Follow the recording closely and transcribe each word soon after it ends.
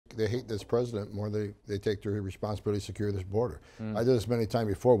they hate this president, the more they take their responsibility to secure this border. I did this many times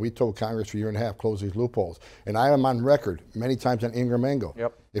before. We told Congress for a year and a half, close these loopholes. And I am on record many times on Ingram Angle.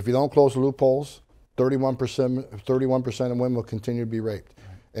 Yep. If you don't close the loopholes, 31% of women will continue to be raped.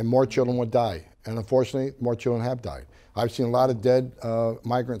 And more children will die. And unfortunately, more children have died. I've seen a lot of dead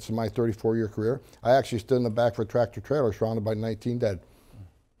migrants in my 34-year career. I actually stood in the back of a tractor trailer surrounded by 19 dead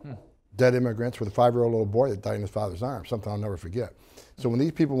immigrants with a 5-year-old little boy that died in his father's arms, something I'll never forget. So when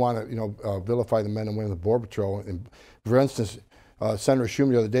these people want to, vilify the men and women of the Border Patrol, and for instance, Senator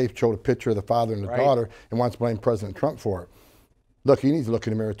Schumer the other day showed a picture of the father and the daughter and wants to blame President Trump for it. Look, he needs to look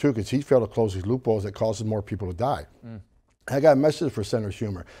in the mirror too, because he failed to close these loopholes that causes more people to die. I got a message for Senator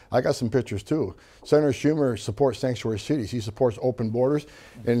Schumer. I got some pictures too. Senator Schumer supports sanctuary cities. He supports open borders.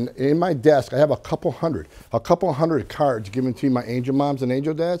 And in my desk, I have a couple hundred cards given to my angel moms and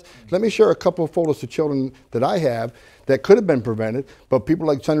angel dads. Let me share a couple of photos of children that I have that could have been prevented, but people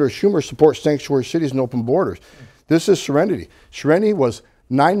like Senator Schumer support sanctuary cities and open borders. This is Serenity. Serenity was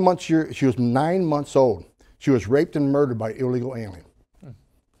 9 months she was 9 months old. She was raped and murdered by illegal alien.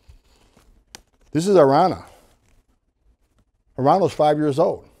 This is Arana. Arana was 5 years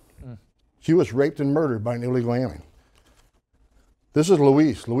old. She was raped and murdered by an illegal alien. This is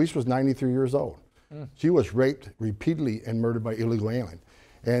Louise. Louise was 93 years old. She was raped repeatedly and murdered by illegal alien.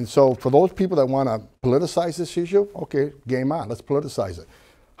 And so for those people that want to politicize this issue, okay, game on, let's politicize it.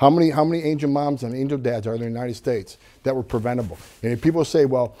 How many angel moms and angel dads are there in the United States that were preventable? And if people say,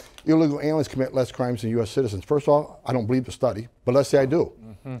 well, illegal aliens commit less crimes than U.S. citizens, first of all, I don't believe the study, but let's say I do.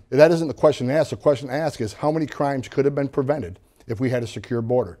 That isn't the question to ask. The question to ask is how many crimes could have been prevented if we had a secure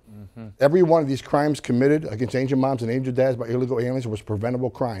border? Every one of these crimes committed against angel moms and angel dads by illegal aliens was preventable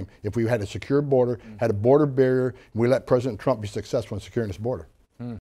crime if we had a secure border, had a border barrier, and we let President Trump be successful in securing this border.